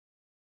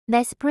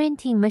This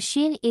printing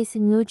machine is a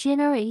new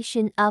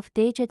generation of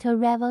digital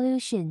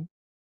revolution,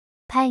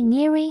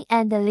 pioneering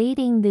and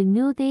leading the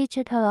new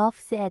digital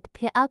offset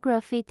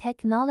pyrography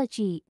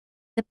technology.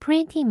 The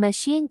printing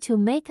machine to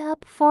make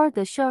up for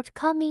the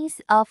shortcomings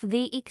of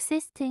the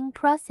existing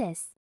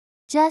process.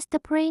 Just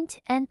print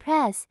and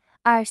press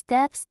are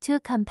steps to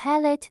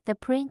complete the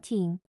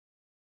printing.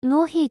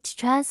 Low heat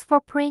transfer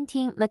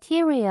printing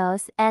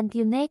materials and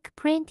unique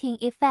printing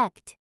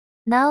effect.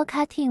 No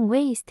cutting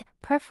waste,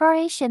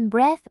 perforation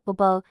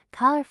breathable,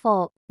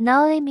 colorful,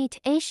 no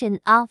limitation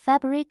on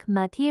fabric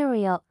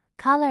material,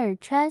 color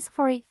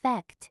transfer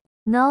effect.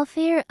 No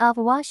fear of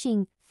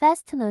washing,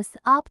 fastness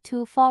up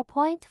to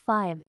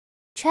 4.5.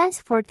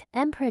 Transfer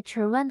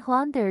temperature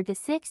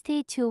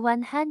 160 to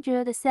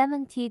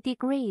 170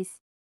 degrees.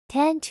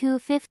 10 to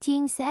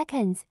 15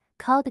 seconds,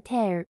 cold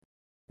tear.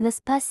 The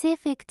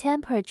specific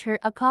temperature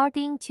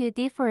according to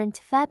different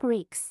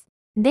fabrics.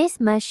 This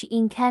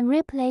machine can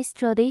replace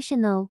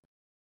traditional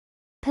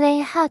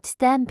plain hot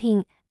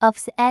stamping,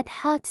 offset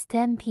hot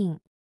stamping,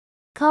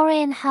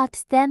 Korean hot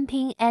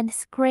stamping and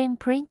screen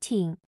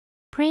printing,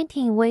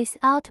 printing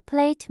without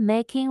plate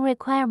making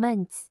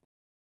requirements.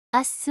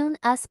 As soon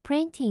as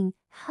printing,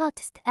 hot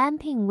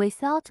stamping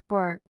without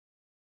burr.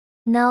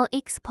 No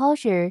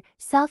exposure,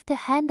 soft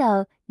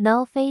handle,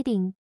 no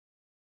fading.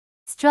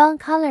 Strong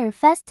color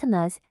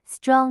fastness,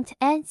 strong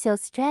tensile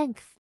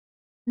strength.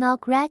 No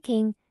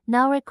cracking,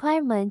 no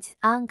requirements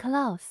on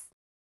cloth.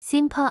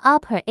 Simple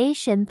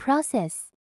operation process.